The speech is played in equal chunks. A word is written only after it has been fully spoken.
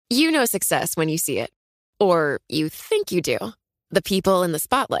You know success when you see it. Or you think you do. The people in the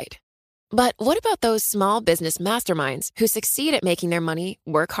spotlight. But what about those small business masterminds who succeed at making their money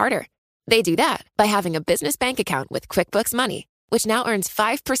work harder? They do that by having a business bank account with QuickBooks Money, which now earns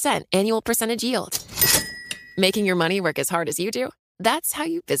 5% annual percentage yield. Making your money work as hard as you do? That's how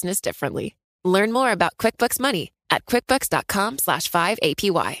you business differently. Learn more about QuickBooks Money at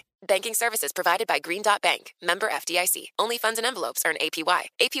quickbooks.com/5APY. Banking services provided by Green Dot Bank. Member FDIC. Only funds and envelopes earn APY.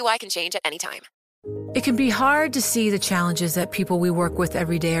 APY can change at any time. It can be hard to see the challenges that people we work with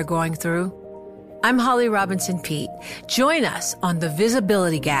every day are going through. I'm Holly Robinson Pete. Join us on The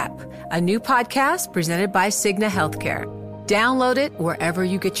Visibility Gap, a new podcast presented by Cigna Healthcare. Download it wherever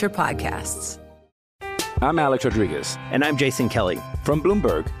you get your podcasts. I'm Alex Rodriguez. And I'm Jason Kelly. From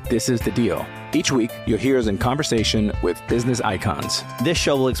Bloomberg, this is The Deal. Each week, you'll hear us in conversation with business icons. This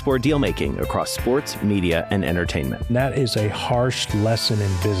show will explore deal-making across sports, media, and entertainment. That is a harsh lesson in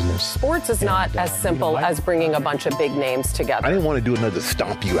business. Sports is not as simple as bringing a bunch of big names together. I didn't want to do another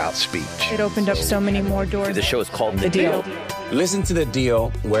stomp you out speech. It opened up so many more doors. The show is called The Deal. Listen to The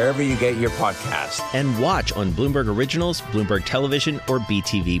Deal wherever you get your podcast. And watch on Bloomberg Originals, Bloomberg Television, or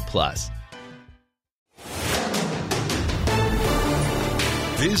BTV+.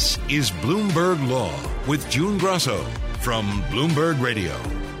 This is Bloomberg Law with June Grasso from Bloomberg Radio.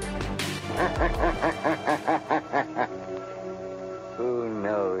 Who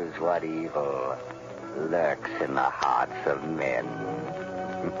knows what evil lurks in the hearts of men?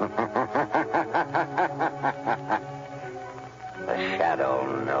 The shadow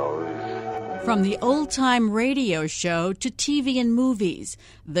knows. From the old-time radio show to TV and movies,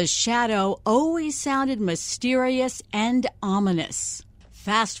 the shadow always sounded mysterious and ominous.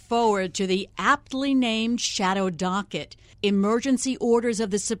 Fast forward to the aptly named Shadow Docket, emergency orders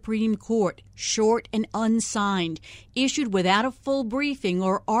of the Supreme Court, short and unsigned, issued without a full briefing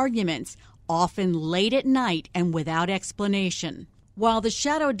or arguments, often late at night and without explanation. While the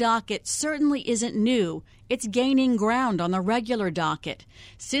Shadow Docket certainly isn't new, it's gaining ground on the regular docket.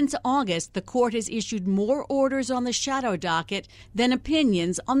 Since August, the court has issued more orders on the Shadow Docket than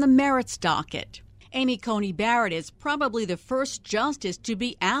opinions on the merits docket. Amy Coney Barrett is probably the first justice to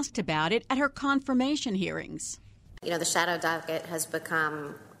be asked about it at her confirmation hearings. You know, the shadow docket has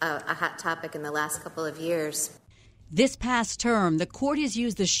become a hot topic in the last couple of years. This past term, the court has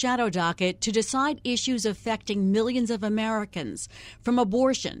used the shadow docket to decide issues affecting millions of Americans, from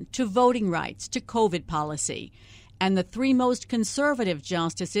abortion to voting rights to COVID policy. And the three most conservative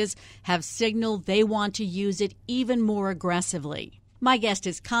justices have signaled they want to use it even more aggressively. My guest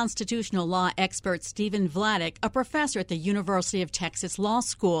is constitutional law expert Stephen Vladeck, a professor at the University of Texas Law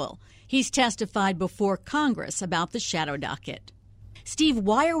School. He's testified before Congress about the shadow docket. Steve,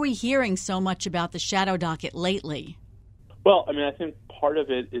 why are we hearing so much about the shadow docket lately? Well, I think part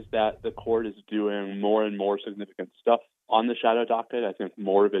of it is that the court is doing more and more significant stuff on the shadow docket. I think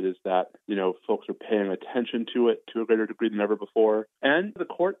more of it is that, folks are paying attention to it to a greater degree than ever before. And the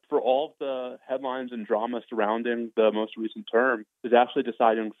court, for all of the headlines and drama surrounding the most recent term, is actually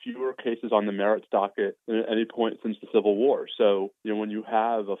deciding fewer cases on the merits docket than at any point since the Civil War. So, when you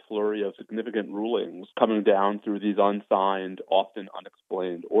have a flurry of significant rulings coming down through these unsigned, often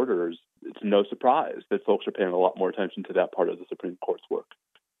unexplained orders, it's no surprise that folks are paying a lot more attention to that part of the Supreme Court's work.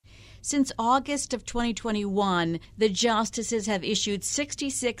 Since August of 2021, the justices have issued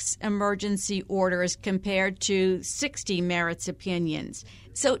 66 emergency orders compared to 60 merits opinions.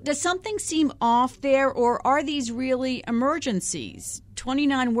 So does something seem off there, or are these really emergencies?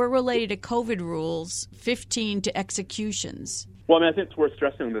 29 were related to COVID rules, 15 to executions. Well, I think it's worth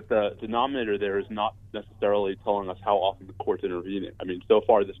stressing that the denominator there is not necessarily telling us how often the court's intervening. So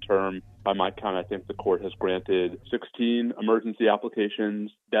far this term, by my count, I think the court has granted 16 emergency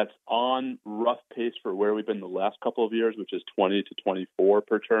applications. That's on rough pace for where we've been the last couple of years, which is 20 to 24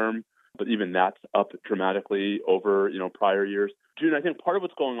 per term. But even that's up dramatically over, prior years. June, I think part of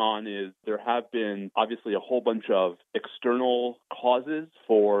what's going on is there have been obviously a whole bunch of external causes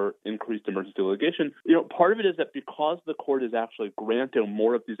for increased emergency litigation. Part of it is that because the court is actually granting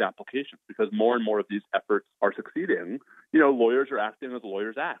more of these applications, because more and more of these efforts are succeeding, lawyers are acting as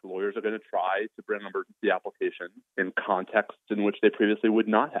lawyers act. Lawyers are going to try to bring emergency applications in contexts in which they previously would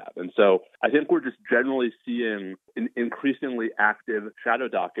not have. And so I think we're just generally seeing an increasingly active shadow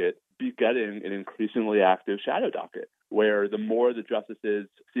docket begetting an increasingly active shadow docket, where the more the justices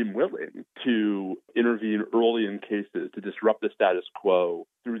seem willing to intervene early in cases to disrupt the status quo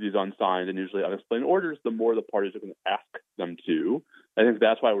through these unsigned and usually unexplained orders, the more the parties are going to ask them to. I think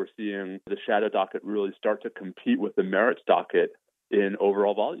that's why we're seeing the shadow docket really start to compete with the merits docket in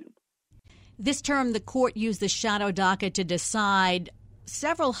overall volume. This term, the court used the shadow docket to decide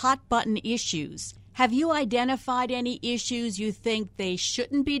several hot-button issues. Have you identified any issues you think they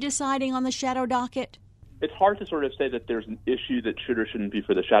shouldn't be deciding on the shadow docket? It's hard to sort of say that there's an issue that should or shouldn't be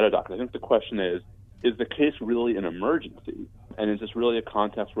for the shadow docket. I think the question is the case really an emergency? And is this really a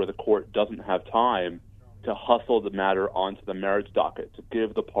context where the court doesn't have time to hustle the matter onto the merits docket, to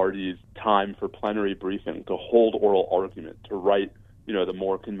give the parties time for plenary briefing, to hold oral argument, to write, the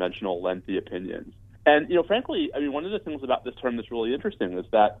more conventional, lengthy opinions? And, frankly, I mean, one of the things about this term that's really interesting is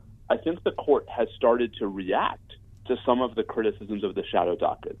that I think the court has started to react to some of the criticisms of the shadow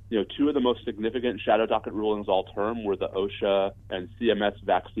docket. Two of the most significant shadow docket rulings all term were the OSHA and CMS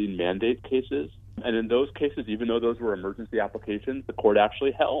vaccine mandate cases. And in those cases, even though those were emergency applications, the court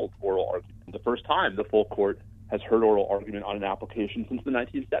actually held oral argument. The first time the full court has heard oral argument on an application since the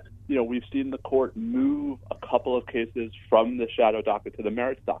 1970s. We've seen the court move a couple of cases from the shadow docket to the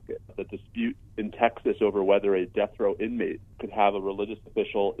merits docket. The dispute in Texas over whether a death row inmate could have a religious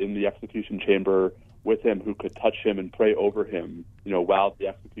official in the execution chamber with him who could touch him and pray over him, while the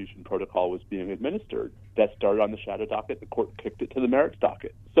execution protocol was being administered. That started on the shadow docket. The court kicked it to the merits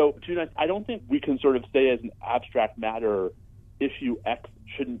docket. So, June, I don't think we can sort of say as an abstract matter, issue X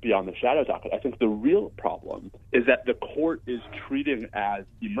shouldn't be on the shadow docket. I think the real problem is that the court is treating as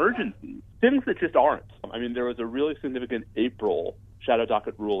emergencies things that just aren't. I mean, there was a really significant April shadow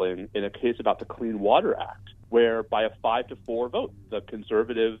docket ruling in a case about the Clean Water Act, where by a 5-4 vote, the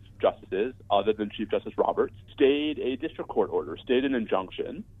conservative justices, other than Chief Justice Roberts, stayed a district court order, stayed an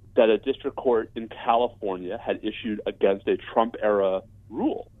injunction that a district court in California had issued against a Trump-era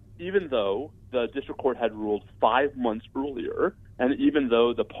rule, even though the district court had ruled 5 months earlier, and even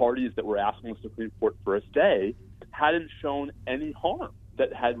though the parties that were asking the Supreme Court for a stay hadn't shown any harm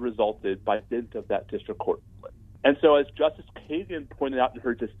that had resulted by dint of that district court ruling. And so as Justice Kagan pointed out in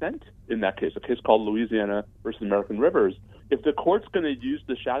her dissent in that case, a case called Louisiana versus American Rivers, if the court's going to use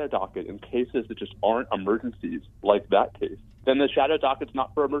the shadow docket in cases that just aren't emergencies like that case, then the shadow docket's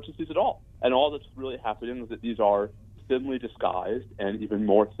not for emergencies at all. And all that's really happening is that these are thinly disguised and even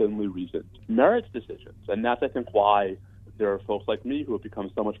more thinly reasoned merits decisions. And that's, I think, why there are folks like me who have become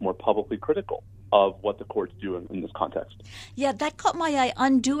so much more publicly critical of what the court's doing in this context. Yeah, that caught my eye,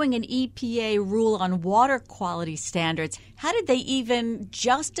 undoing an EPA rule on water quality standards. How did they even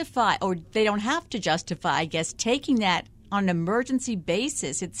justify, or they don't have to justify, I guess, taking that on an emergency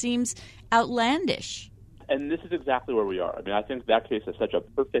basis? It seems outlandish. And this is exactly where we are. I mean, I think that case is such a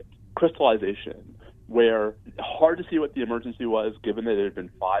perfect crystallization where hard to see what the emergency was, given that it had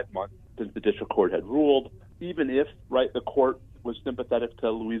been 5 months since the district court had ruled. Even if, right, the court was sympathetic to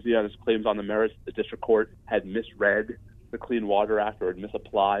Louisiana's claims on the merits, the district court had misread the Clean Water Act or had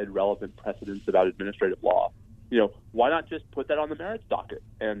misapplied relevant precedents about administrative law. Why not just put that on the merits docket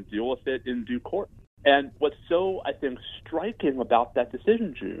and deal with it in due course? And what's so, I think, striking about that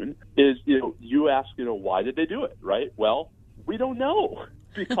decision, June, is, you ask, why did they do it, right? Well, we don't know,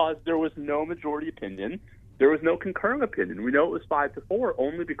 because there was no majority opinion. There was no concurring opinion. We know it was 5-4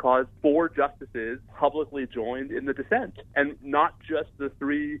 only because 4 justices publicly joined in the dissent. And not just the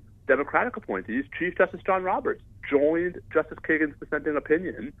 3 Democratic appointees. Chief Justice John Roberts joined Justice Kagan's dissenting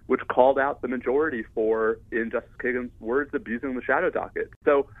opinion, which called out the majority for, in Justice Kagan's words, abusing the shadow docket.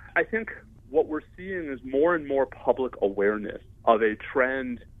 So I think what we're seeing is more and more public awareness of a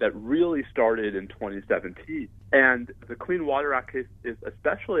trend that really started in 2017. And the Clean Water Act case is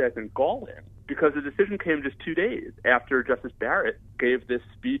especially, I think, galling, because the decision came just 2 days after Justice Barrett gave this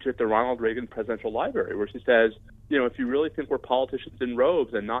speech at the Ronald Reagan Presidential Library, where she says, if you really think we're politicians in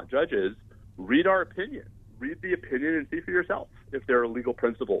robes and not judges, read our opinion. Read the opinion and see for yourself if there are legal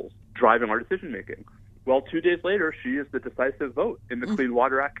principles driving our decision-making. Well, 2 days later, she is the decisive vote in the Clean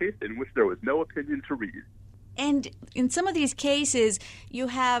Water Act case in which there was no opinion to read. And in some of these cases, you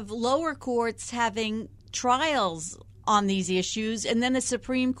have lower courts having trials on these issues, and then the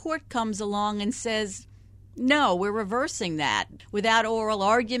Supreme Court comes along and says, no, we're reversing that. Without oral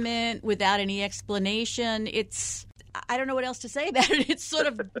argument, without any explanation, I don't know what else to say about it. It's sort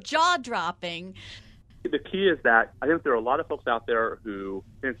of jaw-dropping. The key is that I think there are a lot of folks out there who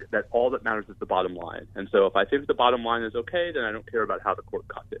think that all that matters is the bottom line. And so if I think the bottom line is okay, then I don't care about how the court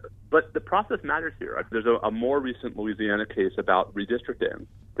got there. But the process matters here. There's a more recent Louisiana case about redistricting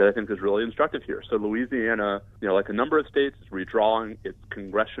that I think is really instructive here. So Louisiana, like a number of states, is redrawing its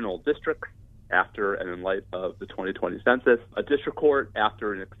congressional districts after and in light of the 2020 census. A district court,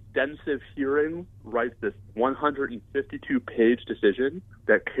 after an extensive hearing, writes this 152-page decision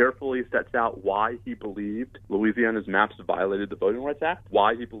that carefully sets out why he believed Louisiana's maps violated the Voting Rights Act,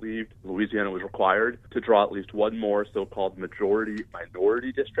 why he believed Louisiana was required to draw at least one more so-called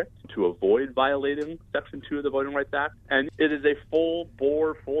majority-minority district to avoid violating Section 2 of the Voting Rights Act. And it is a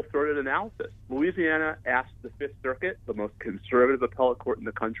full-bore, full-throated analysis. Louisiana asked the Fifth Circuit, the most conservative appellate court in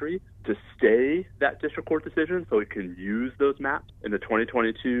the country, to stay that district court decision so it can use those maps in the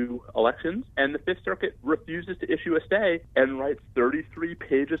 2022 elections. And the Fifth Circuit refuses to issue a stay and writes 33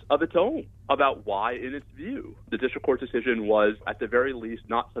 pages of its own about why, in its view, the district court decision was, at the very least,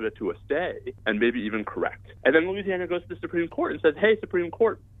 not subject to a stay and maybe even correct. And then Louisiana goes to the Supreme Court and says, hey, Supreme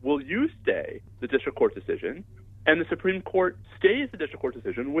Court, will you stay the district court decision? And the Supreme Court stays the district court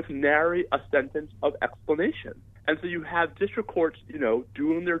decision with nary a sentence of explanation. And so you have district courts,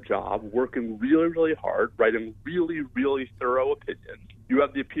 doing their job, working really, really hard, writing really, really thorough opinions. You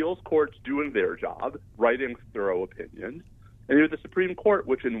have the appeals courts doing their job, writing thorough opinions. And you have the Supreme Court,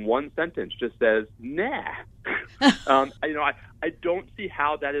 which in one sentence just says, nah. I don't see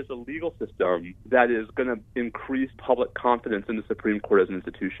how that is a legal system that is going to increase public confidence in the Supreme Court as an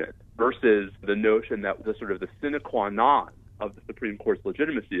institution versus the notion that the sine qua non of the Supreme Court's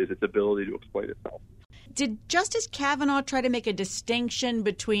legitimacy is its ability to explain itself. Did Justice Kavanaugh try to make a distinction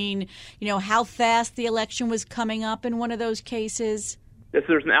between, how fast the election was coming up in one of those cases? Yes,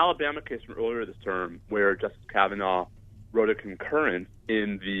 there's an Alabama case from earlier this term where Justice Kavanaugh wrote a concurrence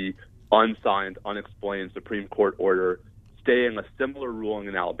in the unsigned, unexplained Supreme Court order staying a similar ruling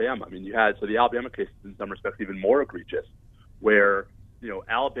in Alabama. The Alabama case is in some respects even more egregious, where,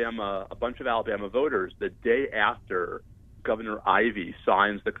 Alabama, a bunch of Alabama voters, the day after Governor Ivey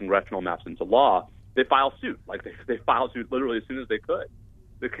signs the congressional maps into law, they file suit. They file suit literally as soon as they could.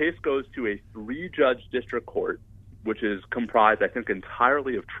 The case goes to a 3-judge district court, which is comprised, I think,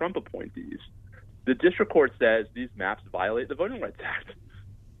 entirely of Trump appointees. The district court says these maps violate the Voting Rights Act.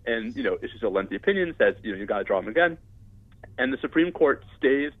 And, it's just a lengthy opinion, says, you got to draw them again. And the Supreme Court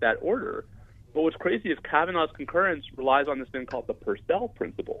stays that order. But what's crazy is Kavanaugh's concurrence relies on this thing called the Purcell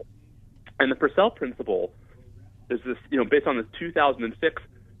Principle. And the Purcell Principle is this, based on the 2006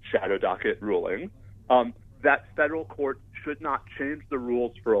 shadow docket ruling, that federal courts should not change the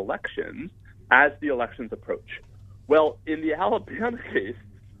rules for elections as the elections approach. Well, in the Alabama case,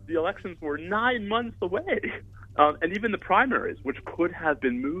 the elections were 9 months away. And even the primaries, which could have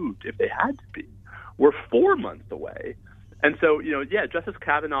been moved if they had to be, were 4 months away. And so, Justice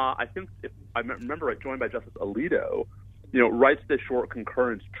Kavanaugh, I think, if I remember right, joined by Justice Alito, writes this short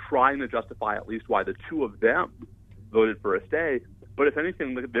concurrence trying to justify at least why the two of them voted for a stay. But if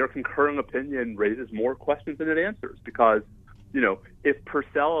anything, their concurring opinion raises more questions than it answers because, if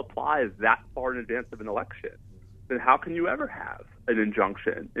Purcell applies that far in advance of an election, then how can you ever have an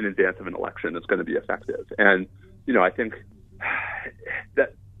injunction in advance of an election that's going to be effective? And, I think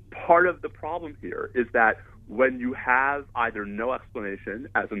that part of the problem here is that when you have either no explanation,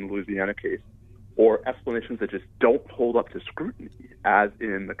 as in the Louisiana case, or explanations that just don't hold up to scrutiny, as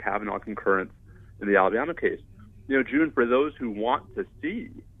in the Kavanaugh concurrence in the Alabama case, June, for those who want to see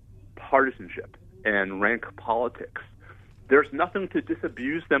partisanship and rank politics, there's nothing to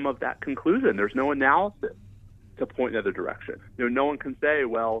disabuse them of that conclusion. There's no analysis to point in the other direction. No one can say,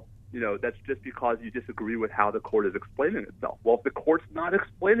 well, that's just because you disagree with how the court is explaining itself. Well, if the court's not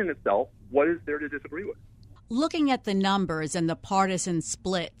explaining itself, what is there to disagree with? Looking at the numbers and the partisan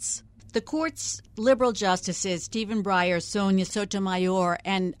splits, the court's liberal justices, Stephen Breyer, Sonia Sotomayor,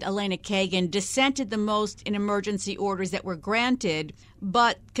 and Elena Kagan, dissented the most in emergency orders that were granted,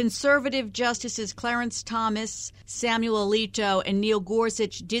 but conservative justices Clarence Thomas, Samuel Alito, and Neil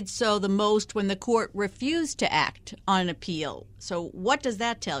Gorsuch did so the most when the court refused to act on an appeal. So what does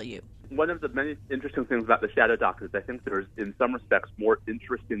that tell you? One of the many interesting things about the shadow docket is I think there's, in some respects, more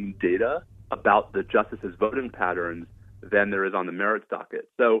interesting data about the justices' voting patterns than there is on the merits docket.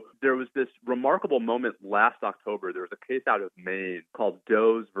 So there was this remarkable moment last October. There was a case out of Maine called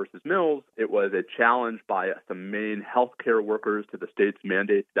Doe's versus Mills. It was a challenge by some Maine healthcare workers to the state's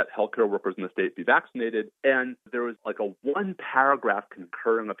mandate that healthcare workers in the state be vaccinated. And there was like a one-paragraph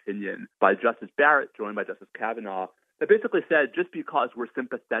concurring opinion by Justice Barrett, joined by Justice Kavanaugh, that basically said just because we're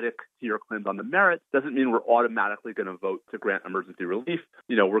sympathetic to your claims on the merits doesn't mean we're automatically going to vote to grant emergency relief.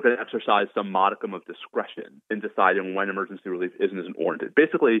 We're going to exercise some modicum of discretion in deciding when emergency relief is and isn't warranted.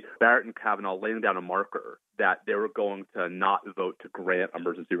 Basically, Barrett and Kavanaugh laying down a marker that they were going to not vote to grant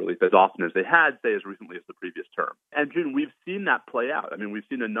emergency relief as often as they had, say, as recently as the previous term. And, June, we've seen that play out. We've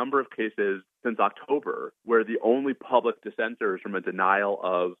seen a number of cases since October where the only public dissenters from a denial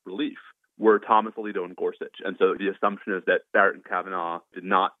of relief were Thomas Alito and Gorsuch. And so the assumption is that Barrett and Kavanaugh did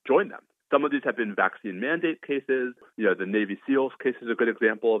not join them. Some of these have been vaccine mandate cases. The Navy SEALs case is a good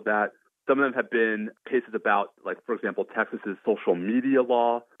example of that. Some of them have been cases about, like, for example, Texas's social media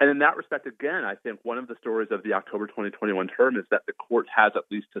law. And in that respect, again, I think one of the stories of the October 2021 term is that the court has, at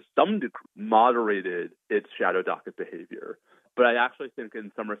least to some degree, moderated its shadow docket behavior. But I actually think in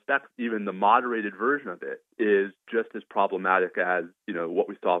some respects, even the moderated version of it is just as problematic as, what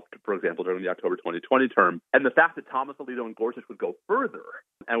we saw, for example, during the October 2020 term. And the fact that Thomas Alito and Gorsuch would go further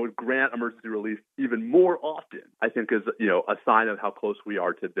and would grant emergency relief even more often, I think is, a sign of how close we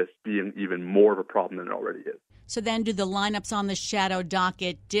are to this being even more of a problem than it already is. So then do the lineups on the shadow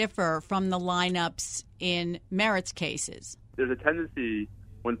docket differ from the lineups in merits cases? There's a tendency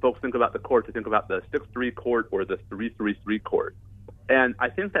when folks think about the court to think about the 6-3 court or the 3-3-3 court. And I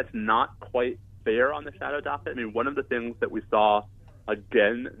think that's not quite fair on the shadow docket. I mean, one of the things that we saw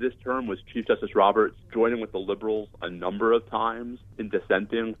again this term was Chief Justice Roberts joining with the liberals a number of times in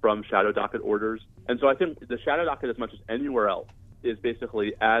dissenting from shadow docket orders. And so I think the shadow docket, as much as anywhere else, is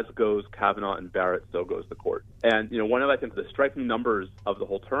basically as goes Kavanaugh and Barrett, so goes the court. And, one of, I think, the striking numbers of the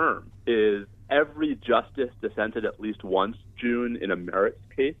whole term is every justice dissented at least once, June, in a merits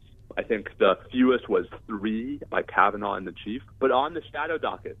case. I think the fewest was 3 by Kavanaugh and the Chief. But on the shadow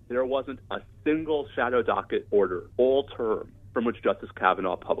docket, there wasn't a single shadow docket order all term from which Justice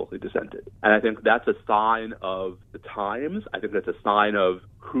Kavanaugh publicly dissented. And I think that's a sign of the times. I think that's a sign of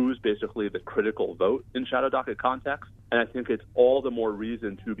who's basically the critical vote in shadow docket context. And I think it's all the more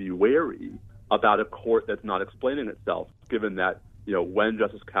reason to be wary about a court that's not explaining itself, given that, when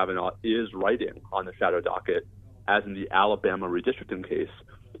Justice Kavanaugh is writing on the shadow docket, as in the Alabama redistricting case,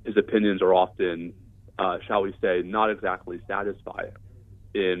 his opinions are often, shall we say, not exactly satisfying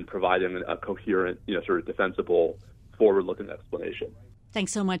in providing a coherent, sort of defensible, forward-looking explanation.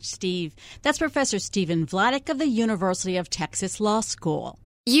 Thanks so much, Steve. That's Professor Stephen Vladeck of the University of Texas Law School.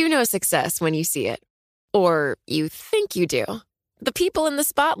 You know success when you see it. Or you think you do. The people in the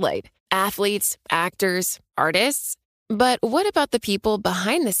spotlight. Athletes, actors, artists. But what about the people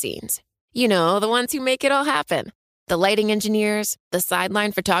behind the scenes? The ones who make it all happen. The lighting engineers, the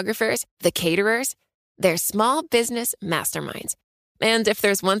sideline photographers, the caterers. They're small business masterminds. And if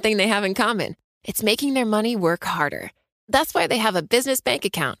there's one thing they have in common, it's making their money work harder. That's why they have a business bank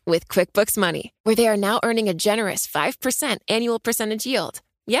account with QuickBooks Money, where they are now earning a generous 5% annual percentage yield.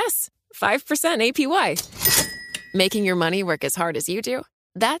 Yes, 5% APY. Making your money work as hard as you do?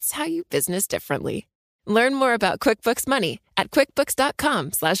 That's how you business differently. Learn more about QuickBooks Money at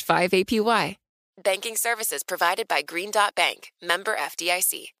quickbooks.com/5APY. Banking services provided by Green Dot Bank, member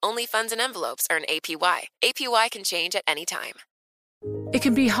FDIC. Only funds and envelopes earn APY. APY can change at any time. It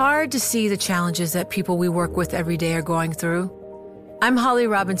can be hard to see the challenges that people we work with every day are going through. I'm Holly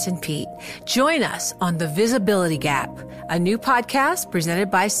Robinson Peete. Join us on The Visibility Gap, a new podcast presented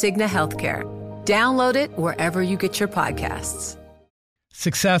by Cigna Healthcare. Download it wherever you get your podcasts.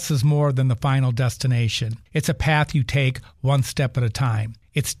 Success is more than the final destination. It's a path you take one step at a time.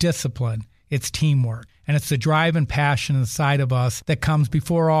 It's discipline, it's teamwork, and it's the drive and passion inside of us that comes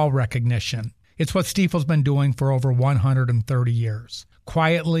before all recognition. It's what Stifel's been doing for over 130 years.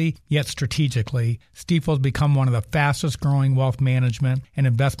 Quietly, yet strategically, Stifel's become one of the fastest-growing wealth management and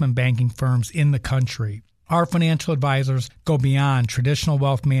investment banking firms in the country. Our financial advisors go beyond traditional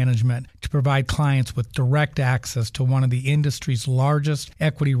wealth management to provide clients with direct access to one of the industry's largest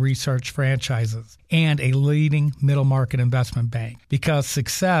equity research franchises and a leading middle-market investment bank, because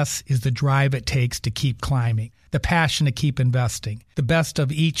success is the drive it takes to keep climbing, the passion to keep investing, the best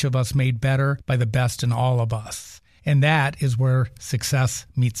of each of us made better by the best in all of us. And that is where success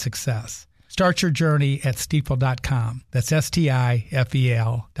meets success. Start your journey at Stifel.com. That's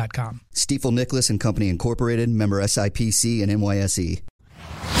Stifel.com. Stifel Nicholas and Company Incorporated, member SIPC and NYSE.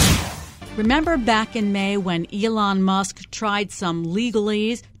 Remember back in May when Elon Musk tried some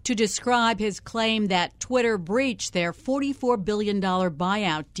legalese to describe his claim that Twitter breached their $44 billion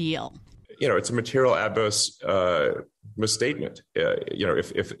buyout deal? It's a material adverse misstatement.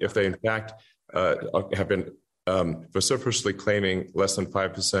 If they in fact have been vociferously claiming less than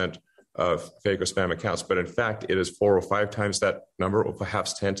 5% of fake or spam accounts, but in fact it is 4 or 5 times that number, or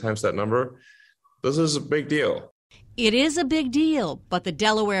perhaps 10 times that number, this is a big deal. It is a big deal, but the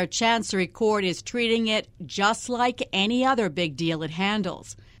Delaware Chancery Court is treating it just like any other big deal it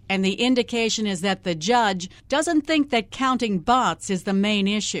handles. And the indication is that the judge doesn't think that counting bots is the main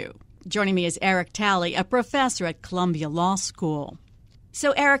issue. Joining me is Eric Talley, a professor at Columbia Law School.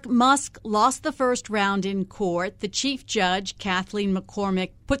 So, Eric, Musk lost the first round in court. The chief judge, Kathleen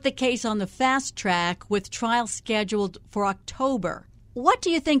McCormick, put the case on the fast track with trial scheduled for October. What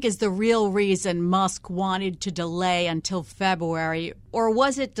do you think is the real reason Musk wanted to delay until February, or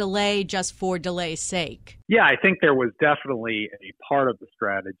was it delay just for delay's sake? Yeah, I think there was definitely a part of the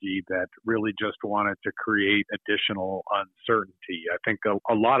strategy that really just wanted to create additional uncertainty. I think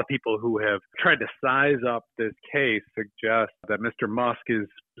a lot of people who have tried to size up this case suggest that Mr. Musk is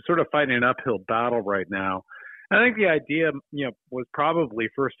sort of fighting an uphill battle right now. I think the idea, was probably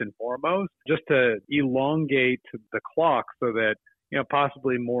first and foremost just to elongate the clock so that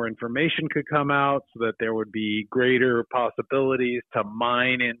possibly more information could come out, so that there would be greater possibilities to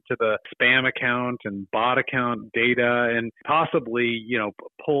mine into the spam account and bot account data and possibly,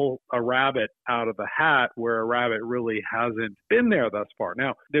 pull a rabbit out of the hat where a rabbit really hasn't been there thus far.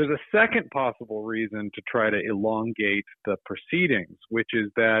 Now, there's a second possible reason to try to elongate the proceedings, which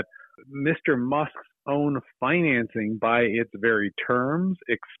is that Mr. Musk's own financing by its very terms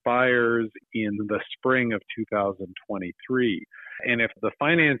expires in the spring of 2023. And if the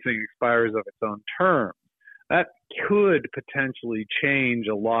financing expires of its own terms, that could potentially change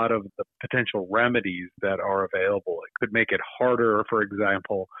a lot of the potential remedies that are available. It could make it harder, for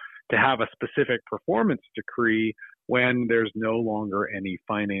example, to have a specific performance decree when there's no longer any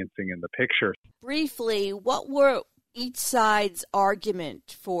financing in the picture. Briefly, what were each side's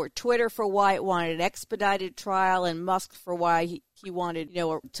argument for Twitter for why it wanted an expedited trial and Musk for why he wanted,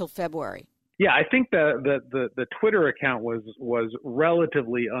 till February? Yeah, I think the Twitter account was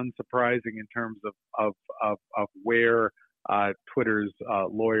relatively unsurprising in terms of where Twitter's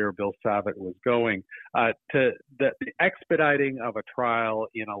lawyer Bill Savitt was going. To the expediting of a trial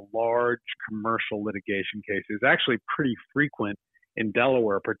in a large commercial litigation case is actually pretty frequent in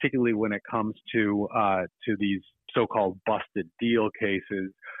Delaware, particularly when it comes to these so-called busted deal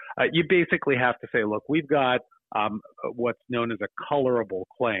cases. You basically have to say, look, we've got what's known as a colorable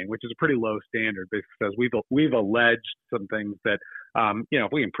claim, which is a pretty low standard, because we've alleged some things that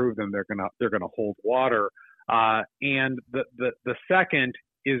if we improve them, they're gonna hold water. And the second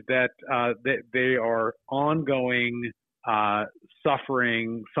is that they are ongoing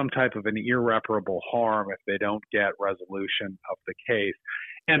suffering some type of an irreparable harm if they don't get resolution of the case.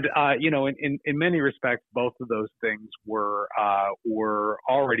 And in many respects, both of those things were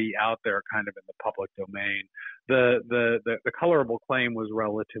already out there, kind of in the public domain. The colorable claim was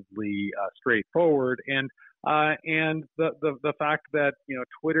relatively straightforward, and the fact that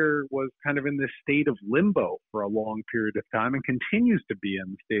Twitter was kind of in this state of limbo for a long period of time and continues to be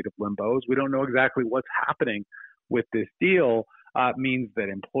in the state of limbo. We don't know exactly what's happening with this deal. Means that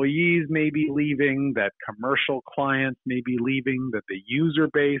employees may be leaving, that commercial clients may be leaving, that the user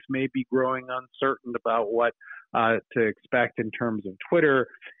base may be growing uncertain about what to expect in terms of Twitter.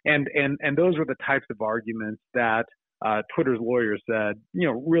 And those were the types of arguments that Twitter's lawyers said,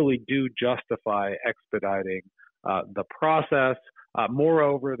 really do justify expediting the process.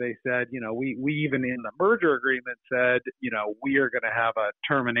 Moreover, they said, we even in the merger agreement said, we are going to have a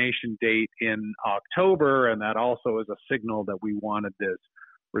termination date in October, and that also is a signal that we wanted this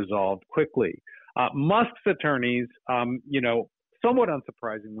resolved quickly. Musk's attorneys, somewhat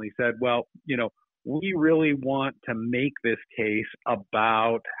unsurprisingly said, well, we really want to make this case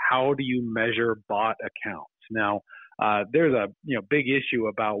about how do you measure bot accounts. Now, there's a big issue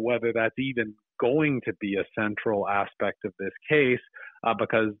about whether that's even going to be a central aspect of this case,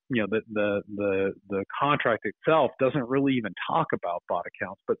 because the contract itself doesn't really even talk about bot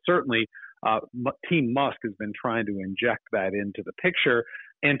accounts. But certainly, Team Musk has been trying to inject that into the picture,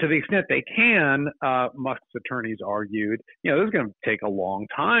 and to the extent they can, Musk's attorneys argued, this is going to take a long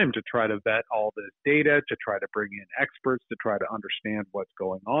time to try to vet all this data, to try to bring in experts, to try to understand what's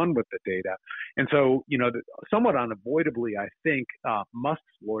going on with the data. And so, somewhat unavoidably, I think Musk's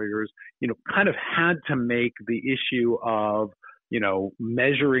lawyers, kind of had to make the issue of,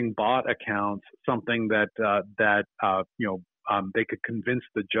 measuring bot accounts something that they could convince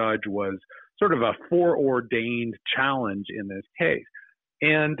the judge was sort of a foreordained challenge in this case.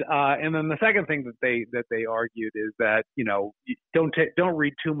 And then the second thing that they argued is that don't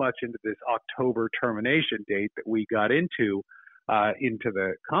read too much into this October termination date that we got into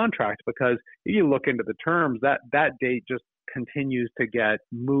the contract, because if you look into the terms, that date just continues to get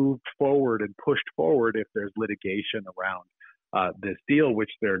moved forward and pushed forward if there's litigation around this deal,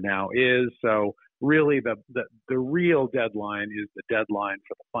 which there now is. So really the real deadline is the deadline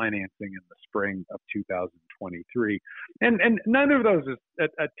for the financing in the spring of 2023. And neither of those is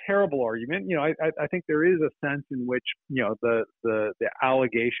a terrible argument. I think there is a sense in which, the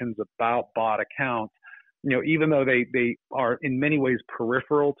allegations about bot accounts, even though they are in many ways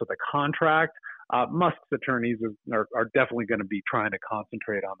peripheral to the contract, Musk's attorneys are definitely going to be trying to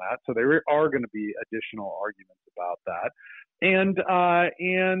concentrate on that. So there are going to be additional arguments about that. And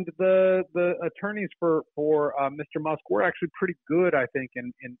the attorneys for Mr. Musk were actually pretty good, I think,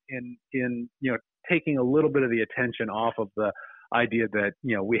 in taking a little bit of the attention off of the idea that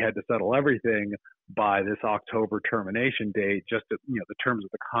we had to settle everything by this October termination date. Just that, the terms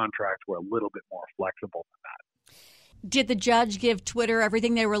of the contract were a little bit more flexible than that. Did the judge give Twitter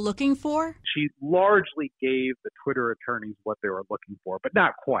everything they were looking for? She largely gave the Twitter attorneys what they were looking for, but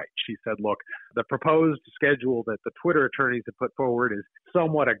not quite. She said, look, the proposed schedule that the Twitter attorneys have put forward is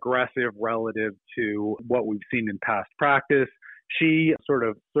somewhat aggressive relative to what we've seen in past practice. She sort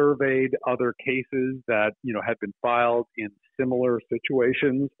of surveyed other cases that, had been filed in similar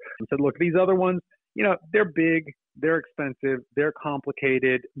situations and said, look, these other ones, they're big, they're expensive, they're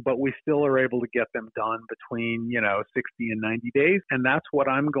complicated, but we still are able to get them done between, 60 and 90 days. And that's what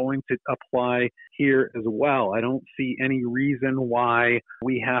I'm going to apply here as well. I don't see any reason why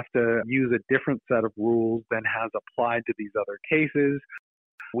we have to use a different set of rules than has applied to these other cases.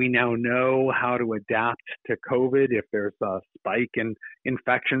 We now know how to adapt to COVID. If there's a spike in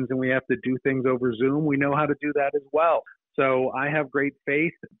infections and we have to do things over Zoom, we know how to do that as well. So I have great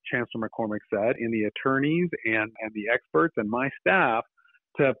faith, Chancellor McCormick said, in the attorneys and the experts and my staff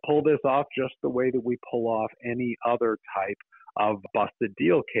to pull this off just the way that we pull off any other type of busted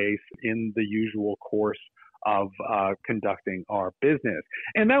deal case in the usual course of conducting our business.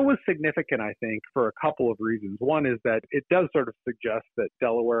 And that was significant, I think, for a couple of reasons. One is that it does sort of suggest that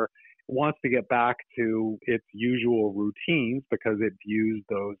Delaware wants to get back to its usual routines because it views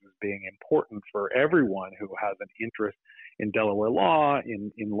those as being important for everyone who has an interest in Delaware law,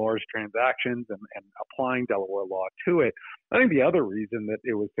 in large transactions, and applying Delaware law to it. I think the other reason that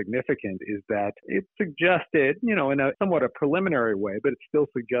it was significant is that it suggested, in a somewhat a preliminary way, but it still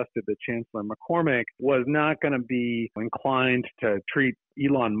suggested that Chancellor McCormick was not going to be inclined to treat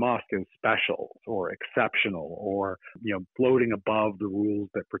Elon Musk as special or exceptional or, floating above the rules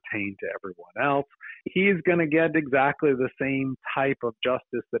that pertain to everyone else. He's going to get exactly the same type of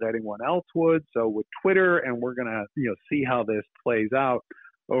justice that anyone else would. So with Twitter, and we're going to, see how this plays out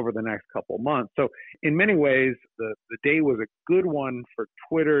over the next couple of months. So in many ways, the day was a good one for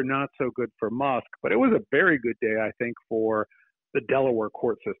Twitter, not so good for Musk, but it was a very good day, I think, for the Delaware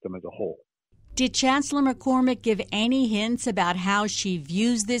court system as a whole. Did Chancellor McCormick give any hints about how she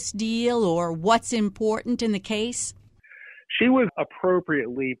views this deal or what's important in the case? She was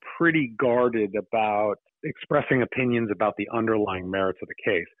appropriately pretty guarded about expressing opinions about the underlying merits of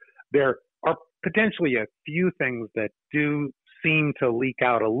the case. There are potentially a few things that do seem to leak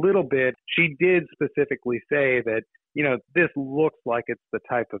out a little bit. She did specifically say that, this looks like it's the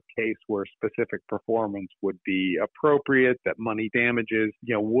type of case where specific performance would be appropriate, that money damages,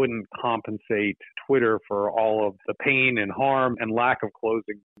 wouldn't compensate Twitter for all of the pain and harm and lack of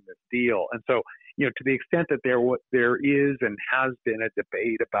closing this deal. And so, to the extent that there is and has been a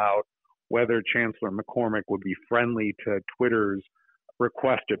debate about whether Chancellor McCormick would be friendly to Twitter's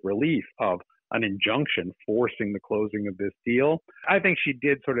requested relief of an injunction forcing the closing of this deal, I think she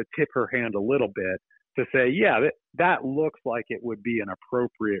did sort of tip her hand a little bit to say, yeah, that looks like it would be an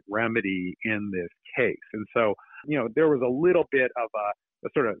appropriate remedy in this case. And so, there was a little bit of a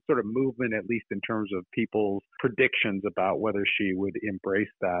sort of movement, at least in terms of people's predictions about whether she would embrace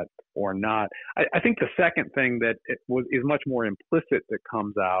that or not. I think the second thing that is much more implicit that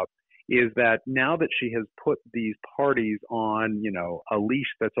comes out is that now that she has put these parties on, a leash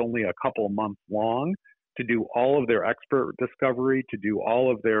that's only a couple of months long to do all of their expert discovery, to do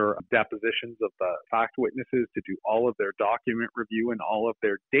all of their depositions of the fact witnesses, to do all of their document review and all of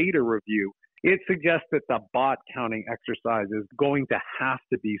their data review, it suggests that the bot counting exercise is going to have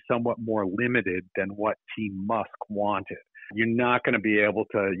to be somewhat more limited than what Team Musk wanted. You're not going to be able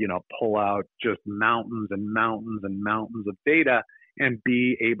to, pull out just mountains and mountains and mountains of data and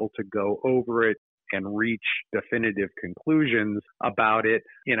be able to go over it and reach definitive conclusions about it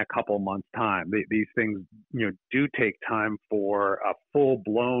in a couple months' time. These things, do take time for a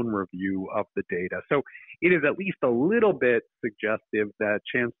full-blown review of the data. So it is at least a little bit suggestive that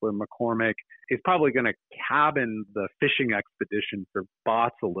Chancellor McCormick is probably going to cabin the fishing expedition for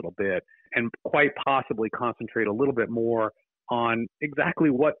bots a little bit and quite possibly concentrate a little bit more on exactly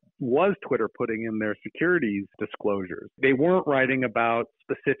what was Twitter putting in their securities disclosures. They weren't writing about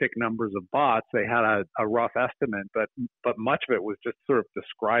specific numbers of bots. They had a rough estimate, but much of it was just sort of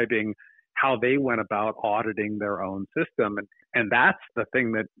describing how they went about auditing their own system. And that's the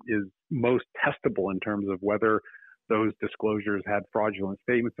thing that is most testable in terms of whether those disclosures had fraudulent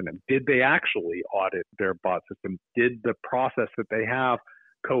statements in them. Did they actually audit their bot system? Did the process that they have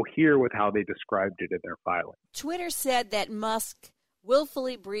cohere with how they described it in their filing? Twitter said that Musk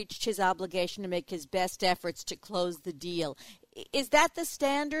willfully breached his obligation to make his best efforts to close the deal. Is that the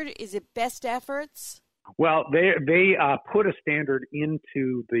standard? Is it best efforts? Well, they put a standard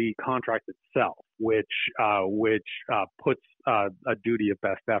into the contract itself, which puts a duty of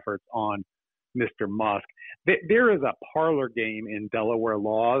best efforts on Mr. Musk. There is a parlor game in Delaware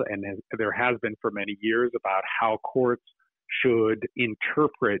law, and there has been for many years, about how courts should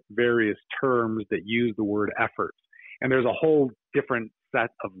interpret various terms that use the word efforts. And there's a whole different set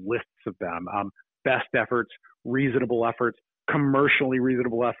of lists of them. Best efforts, reasonable efforts, commercially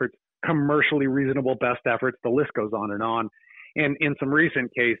reasonable efforts, commercially reasonable best efforts. The list goes on. And in some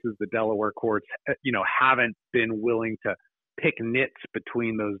recent cases, the Delaware courts, haven't been willing to pick nits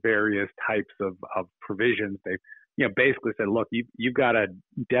between those various types of provisions. They've, basically said, look, you've got to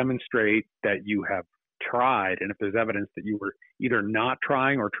demonstrate that you have tried. And if there's evidence that you were either not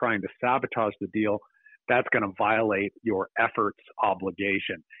trying or trying to sabotage the deal, that's going to violate your efforts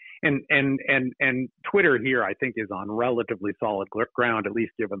obligation. And Twitter here, I think, is on relatively solid ground, at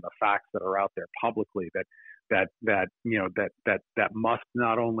least given the facts that are out there publicly, that Musk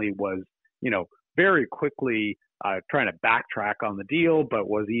not only was, very quickly trying to backtrack on the deal, but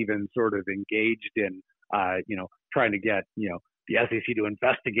was even sort of engaged in, trying to get, the SEC to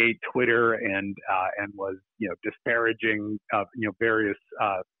investigate Twitter and was, disparaging,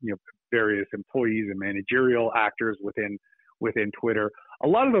 various employees and managerial actors within Twitter. A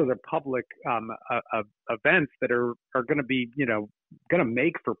lot of those are public events that are going to be, going to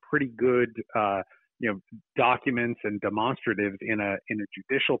make for pretty good, documents and demonstratives in a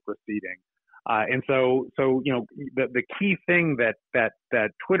judicial proceeding. And so the key thing that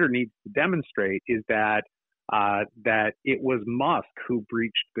Twitter needs to demonstrate is that it was Musk who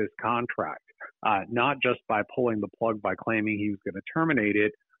breached this contract, not just by pulling the plug by claiming he was going to terminate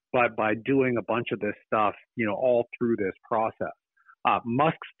it, but by doing a bunch of this stuff, all through this process.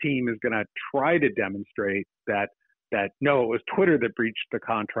 Musk's team is going to try to demonstrate that no, it was Twitter that breached the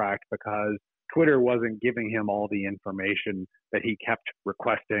contract because Twitter wasn't giving him all the information that he kept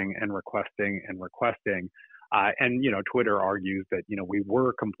requesting and requesting and requesting. And Twitter argues that, we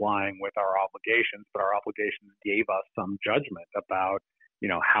were complying with our obligations, but our obligations gave us some judgment about,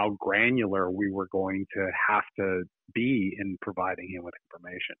 how granular we were going to have to be in providing him with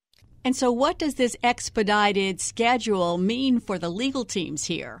information. And so what does this expedited schedule mean for the legal teams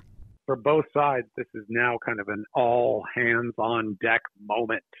here? For both sides, this is now kind of an all hands on deck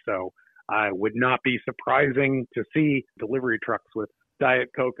moment. So it would not be surprising to see delivery trucks with Diet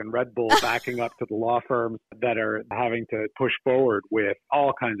Coke and Red Bull backing up to the law firms that are having to push forward with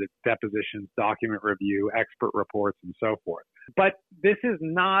all kinds of depositions, document review, expert reports, and so forth. But this is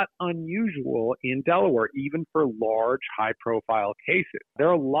not unusual in Delaware, even for large, high-profile cases. There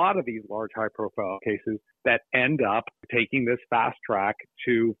are a lot of these large, high-profile cases that end up taking this fast track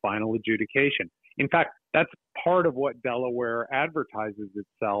to final adjudication. In fact, that's part of what Delaware advertises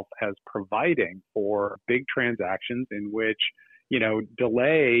itself as providing for big transactions in which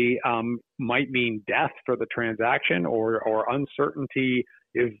delay might mean death for the transaction, or uncertainty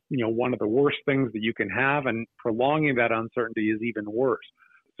is, one of the worst things that you can have, and prolonging that uncertainty is even worse.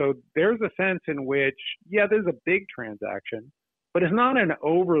 So there's a sense in which, there's a big transaction, but it's not an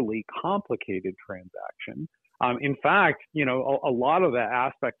overly complicated transaction. In fact, a lot of the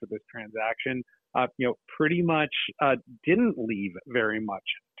aspects of this transaction, pretty much didn't leave very much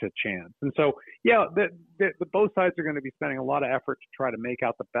to chance. And so, the both sides are going to be spending a lot of effort to try to make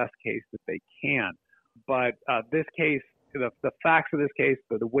out the best case that they can. But this case, the facts of this case,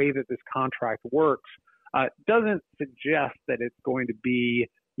 the way that this contract works, doesn't suggest that it's going to be,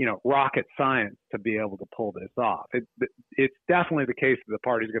 rocket science to be able to pull this off. It's definitely the case that the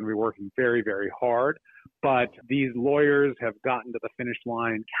parties are going to be working very, very hard. But these lawyers have gotten to the finish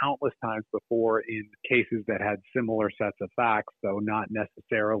line countless times before in cases that had similar sets of facts, though not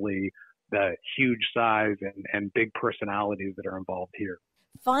necessarily the huge size and big personalities that are involved here.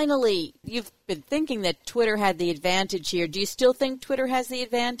 Finally, you've been thinking that Twitter had the advantage here. Do you still think Twitter has the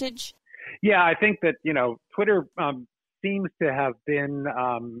advantage? Yeah, I think that, Twitter seems to have been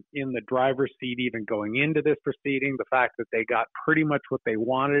in the driver's seat even going into this proceeding. The fact that they got pretty much what they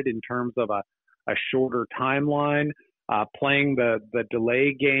wanted in terms of a shorter timeline, playing the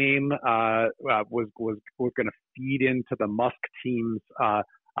delay game was going to feed into the Musk team's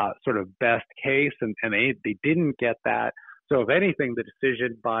sort of best case, and they didn't get that. So if anything, the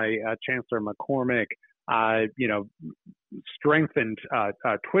decision by Chancellor McCormick, strengthened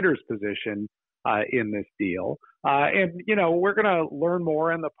Twitter's position in this deal. And we're going to learn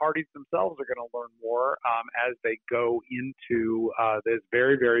more, and the parties themselves are going to learn more as they go into this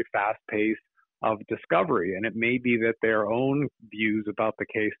very, very fast-paced of discovery. And it may be that their own views about the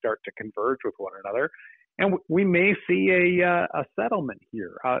case start to converge with one another. And we may see a settlement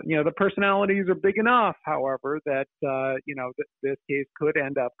here. The personalities are big enough, however, that, this case could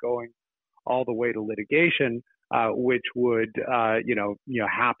end up going all the way to litigation, which would,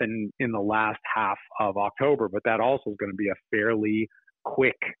 happen in the last half of October. But that also is going to be a fairly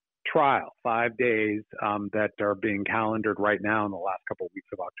quick trial, 5 days that are being calendared right now in the last couple of weeks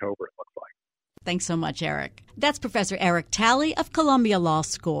of October, it looks like. Thanks so much, Eric. That's Professor Eric Talley of Columbia Law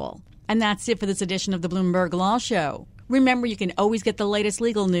School. And that's it for this edition of the Bloomberg Law Show. Remember, you can always get the latest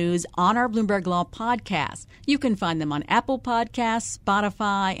legal news on our Bloomberg Law podcast. You can find them on Apple Podcasts,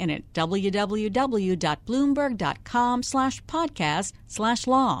 Spotify, and at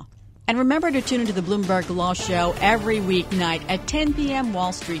www.bloomberg.com/podcast/law. And remember to tune into the Bloomberg Law Show every weeknight at 10 p.m.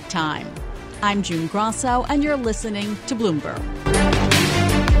 Wall Street time. I'm June Grosso, and you're listening to Bloomberg.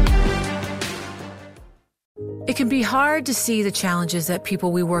 It can be hard to see the challenges that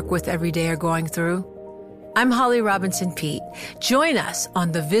people we work with every day are going through. I'm Holly Robinson Peete. Join us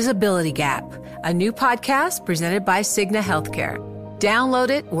on The Visibility Gap, a new podcast presented by Cigna Healthcare. Download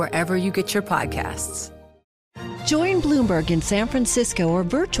it wherever you get your podcasts. Join Bloomberg in San Francisco or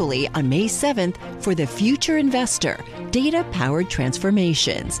virtually on May 7th for The Future Investor, Data-Powered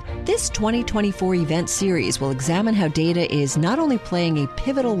Transformations. This 2024 event series will examine how data is not only playing a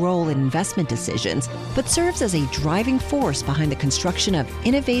pivotal role in investment decisions, but serves as a driving force behind the construction of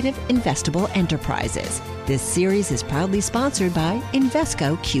innovative, investable enterprises. This series is proudly sponsored by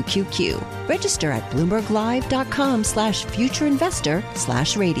Invesco QQQ. Register at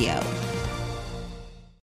BloombergLive.com/futureinvestor/radio.